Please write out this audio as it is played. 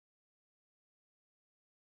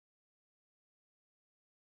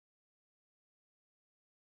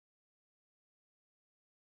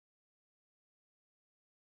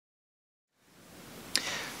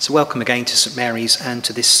So welcome again to St Mary's and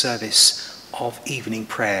to this service of evening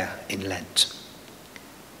prayer in Lent.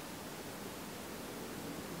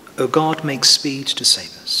 O God, make speed to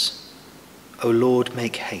save us. O Lord,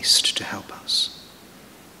 make haste to help us.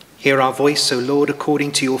 Hear our voice, O Lord,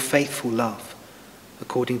 according to your faithful love.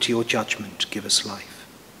 According to your judgment, give us life.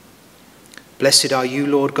 Blessed are you,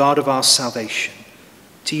 Lord God of our salvation.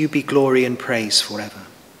 To you be glory and praise forever.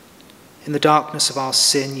 In the darkness of our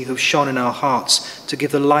sin, you have shone in our hearts to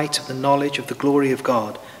give the light of the knowledge of the glory of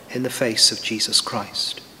God in the face of Jesus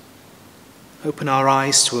Christ. Open our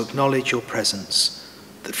eyes to acknowledge your presence,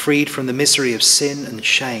 that freed from the misery of sin and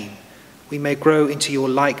shame, we may grow into your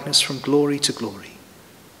likeness from glory to glory.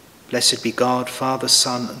 Blessed be God, Father,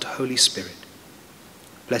 Son, and Holy Spirit.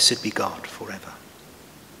 Blessed be God forever.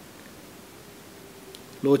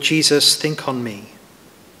 Lord Jesus, think on me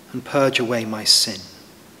and purge away my sin.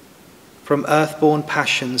 From earth-born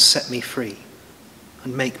passions set me free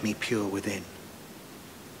and make me pure within.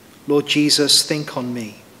 Lord Jesus, think on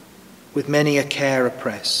me, with many a care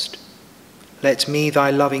oppressed. Let me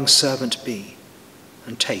thy loving servant be,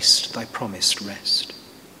 and taste thy promised rest.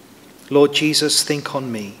 Lord Jesus, think on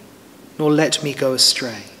me, nor let me go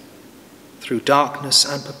astray. Through darkness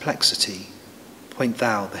and perplexity, point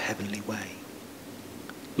thou the heavenly way.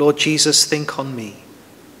 Lord Jesus, think on me,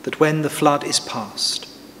 that when the flood is past,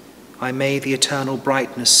 I may the eternal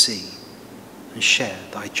brightness see and share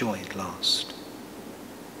thy joy at last.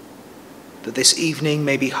 That this evening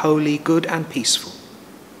may be holy, good and peaceful,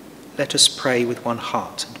 let us pray with one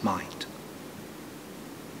heart and mind.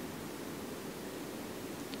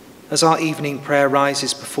 As our evening prayer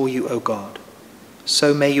rises before you, O God,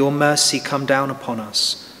 so may your mercy come down upon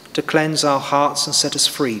us to cleanse our hearts and set us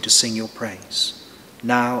free to sing your praise,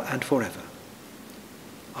 now and forever.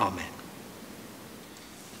 Amen.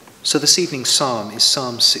 So this evening's psalm is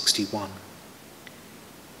Psalm 61.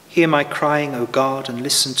 Hear my crying, O God, and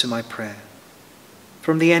listen to my prayer.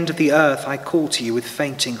 From the end of the earth I call to you with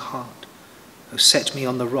fainting heart. O set me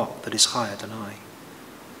on the rock that is higher than I.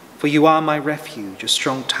 For you are my refuge, a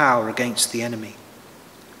strong tower against the enemy.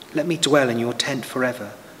 Let me dwell in your tent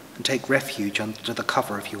forever and take refuge under the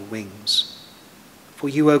cover of your wings. For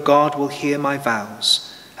you, O God, will hear my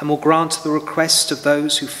vows and will grant the request of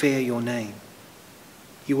those who fear your name.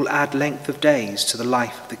 You will add length of days to the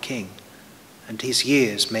life of the king, and his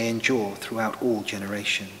years may endure throughout all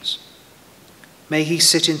generations. May he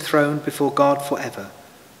sit enthroned before God forever.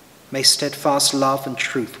 May steadfast love and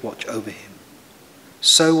truth watch over him.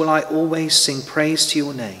 So will I always sing praise to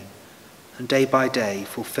your name, and day by day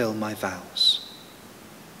fulfill my vows.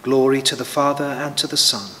 Glory to the Father, and to the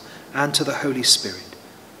Son, and to the Holy Spirit,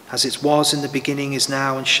 as it was in the beginning, is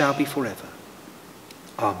now, and shall be forever.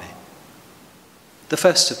 Amen. The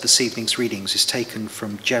first of this evening's readings is taken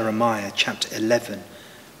from Jeremiah chapter 11,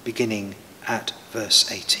 beginning at verse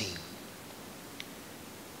 18.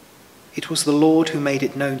 It was the Lord who made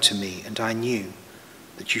it known to me, and I knew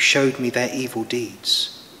that you showed me their evil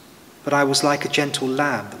deeds. But I was like a gentle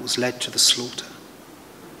lamb that was led to the slaughter.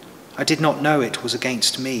 I did not know it was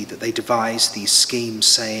against me that they devised these schemes,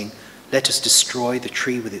 saying, let us destroy the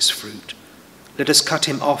tree with its fruit. Let us cut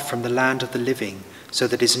him off from the land of the living, so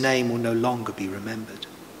that his name will no longer be remembered.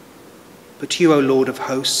 But you, O Lord of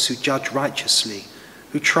hosts, who judge righteously,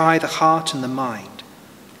 who try the heart and the mind,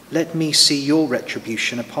 let me see your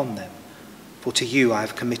retribution upon them, for to you I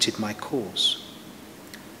have committed my cause.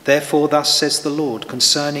 Therefore thus says the Lord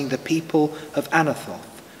concerning the people of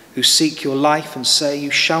Anathoth, who seek your life and say, you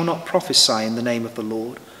shall not prophesy in the name of the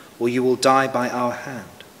Lord, or you will die by our hand.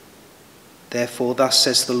 Therefore thus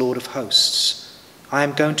says the Lord of hosts, I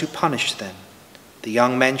am going to punish them. The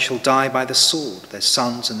young men shall die by the sword, their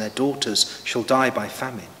sons and their daughters shall die by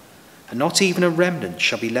famine, and not even a remnant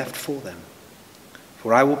shall be left for them.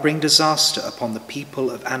 For I will bring disaster upon the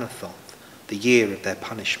people of Anathoth, the year of their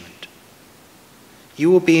punishment.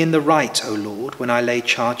 You will be in the right, O Lord, when I lay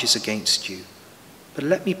charges against you. But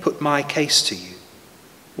let me put my case to you.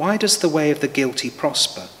 Why does the way of the guilty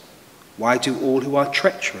prosper? Why do all who are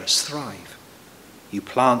treacherous thrive? You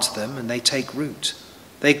plant them and they take root.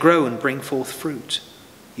 They grow and bring forth fruit.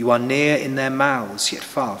 You are near in their mouths, yet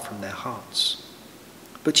far from their hearts.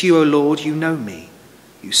 But you, O Lord, you know me.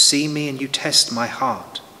 You see me and you test my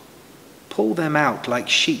heart. Pull them out like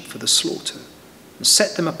sheep for the slaughter, and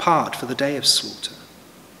set them apart for the day of slaughter.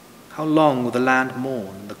 How long will the land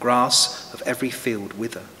mourn, and the grass of every field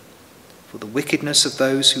wither? For the wickedness of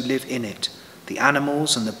those who live in it, the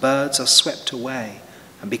animals and the birds are swept away,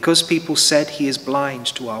 and because people said, he is blind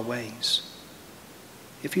to our ways.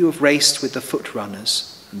 If you have raced with the foot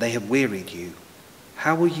runners, and they have wearied you,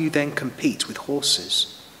 how will you then compete with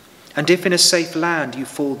horses? And if in a safe land you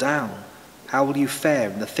fall down, how will you fare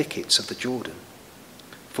in the thickets of the Jordan?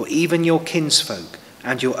 For even your kinsfolk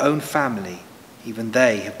and your own family, even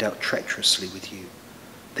they have dealt treacherously with you.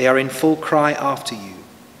 They are in full cry after you,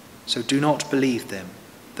 so do not believe them,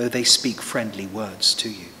 though they speak friendly words to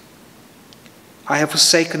you. I have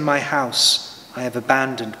forsaken my house, I have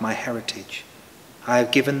abandoned my heritage. I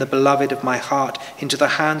have given the beloved of my heart into the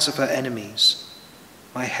hands of her enemies.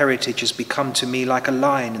 My heritage has become to me like a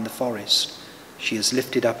lion in the forest. She has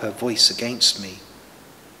lifted up her voice against me.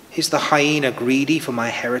 Is the hyena greedy for my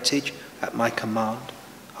heritage at my command?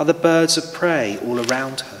 Are the birds of prey all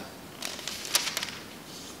around her?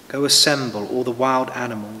 Go assemble all the wild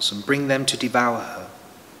animals and bring them to devour her.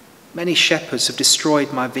 Many shepherds have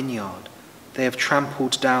destroyed my vineyard. They have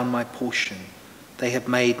trampled down my portion. They have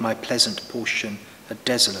made my pleasant portion a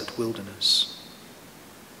desolate wilderness.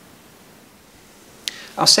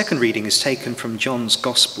 Our second reading is taken from John's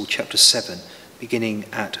Gospel, chapter 7, beginning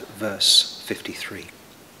at verse 53.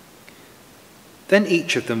 Then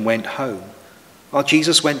each of them went home, while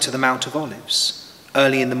Jesus went to the Mount of Olives.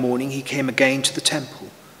 Early in the morning he came again to the temple.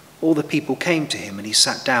 All the people came to him, and he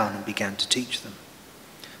sat down and began to teach them.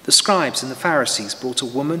 The scribes and the Pharisees brought a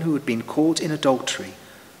woman who had been caught in adultery,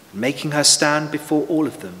 and making her stand before all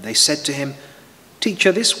of them, they said to him,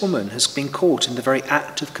 "Teacher, this woman has been caught in the very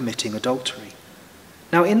act of committing adultery.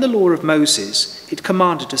 Now in the law of Moses, it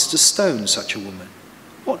commanded us to stone such a woman.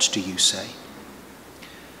 What do you say?"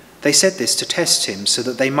 They said this to test him, so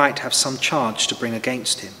that they might have some charge to bring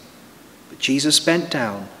against him. But Jesus bent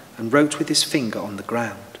down and wrote with his finger on the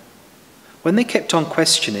ground. When they kept on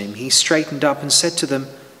questioning him, he straightened up and said to them,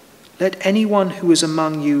 "Let anyone who is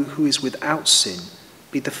among you who is without sin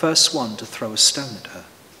be the first one to throw a stone at her."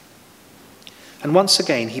 And once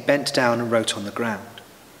again he bent down and wrote on the ground.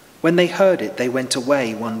 When they heard it, they went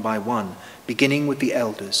away one by one, beginning with the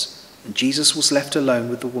elders, and Jesus was left alone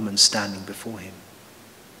with the woman standing before him.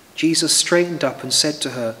 Jesus straightened up and said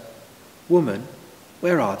to her, "Woman,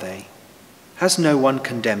 where are they? Has no one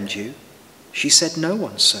condemned you?" She said, "No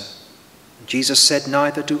one, sir." And Jesus said,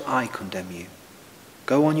 "Neither do I condemn you.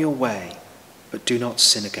 Go on your way, but do not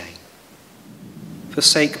sin again."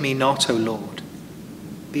 Forsake me not, O Lord.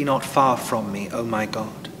 Be not far from me, O my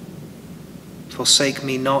God. Forsake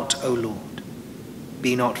me not, O Lord.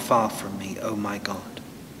 Be not far from me, O my God.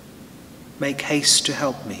 Make haste to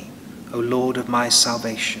help me, O Lord of my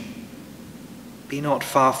salvation. Be not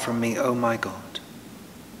far from me, O my God.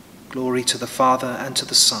 Glory to the Father, and to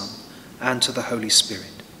the Son, and to the Holy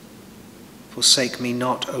Spirit. Forsake me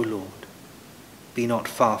not, O Lord. Be not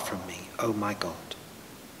far from me, O my God.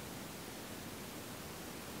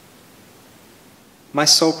 My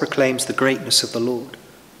soul proclaims the greatness of the Lord.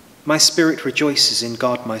 My spirit rejoices in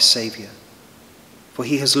God my Saviour, for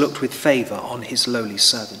he has looked with favour on his lowly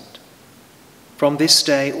servant. From this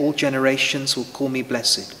day all generations will call me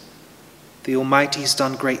blessed. The Almighty has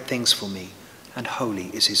done great things for me, and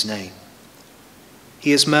holy is his name.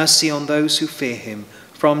 He has mercy on those who fear him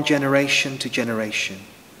from generation to generation.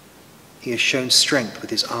 He has shown strength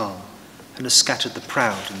with his arm, and has scattered the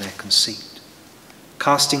proud in their conceit,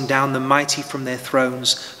 casting down the mighty from their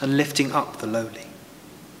thrones and lifting up the lowly.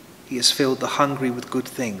 He has filled the hungry with good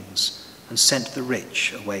things and sent the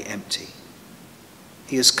rich away empty.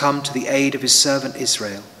 He has come to the aid of his servant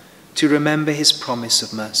Israel, to remember his promise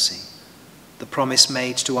of mercy, the promise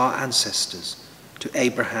made to our ancestors, to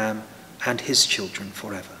Abraham and his children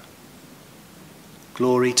forever.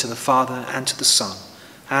 Glory to the Father, and to the Son,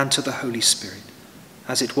 and to the Holy Spirit,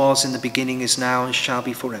 as it was in the beginning, is now, and shall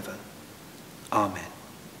be forever. Amen.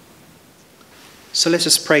 So let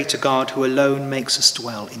us pray to God, who alone makes us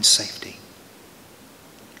dwell in safety.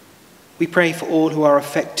 We pray for all who are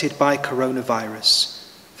affected by coronavirus,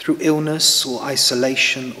 through illness or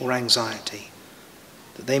isolation or anxiety,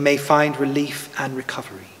 that they may find relief and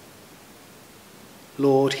recovery.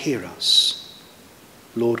 Lord, hear us.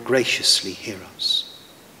 Lord, graciously hear us.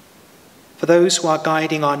 For those who are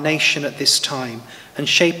guiding our nation at this time and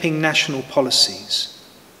shaping national policies,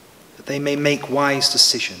 that they may make wise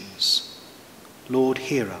decisions. Lord,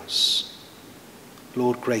 hear us.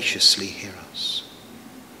 Lord, graciously hear us.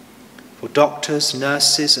 For doctors,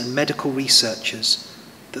 nurses, and medical researchers,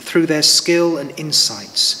 that through their skill and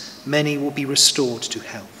insights, many will be restored to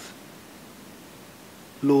health.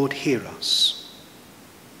 Lord, hear us.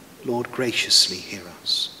 Lord, graciously hear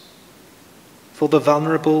us. For the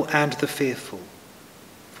vulnerable and the fearful,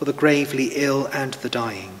 for the gravely ill and the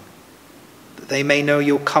dying, that they may know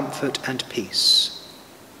your comfort and peace.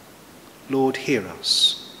 Lord, hear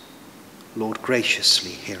us. Lord,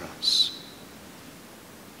 graciously hear us.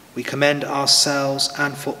 We commend ourselves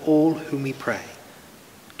and for all whom we pray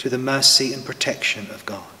to the mercy and protection of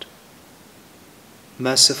God.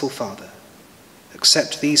 Merciful Father,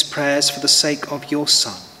 accept these prayers for the sake of your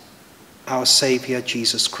Son, our Saviour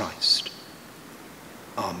Jesus Christ.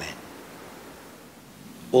 Amen.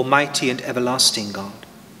 Almighty and everlasting God,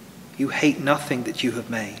 you hate nothing that you have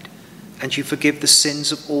made, and you forgive the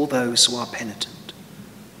sins of all those who are penitent.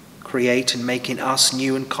 Create and make in us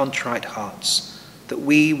new and contrite hearts, that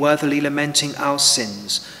we, worthily lamenting our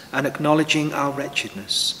sins and acknowledging our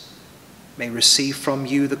wretchedness, may receive from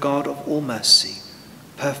you, the God of all mercy,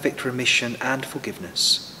 perfect remission and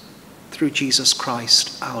forgiveness, through Jesus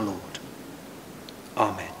Christ our Lord.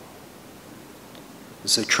 Amen.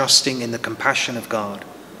 So, trusting in the compassion of God,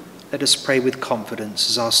 let us pray with confidence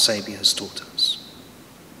as our Saviour has taught us.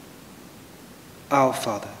 Our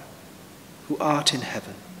Father, who art in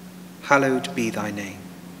heaven, hallowed be thy name.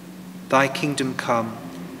 Thy kingdom come,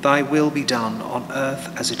 thy will be done on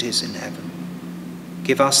earth as it is in heaven.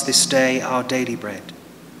 Give us this day our daily bread,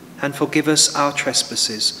 and forgive us our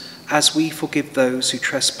trespasses as we forgive those who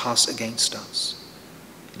trespass against us.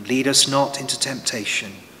 And lead us not into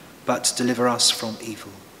temptation, but deliver us from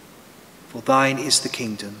evil. For thine is the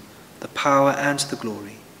kingdom, the power and the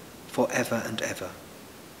glory, for ever and ever.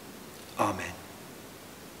 Amen.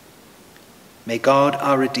 May God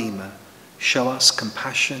our Redeemer show us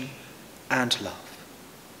compassion and love.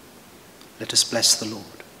 Let us bless the Lord.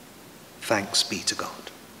 Thanks be to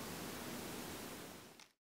God.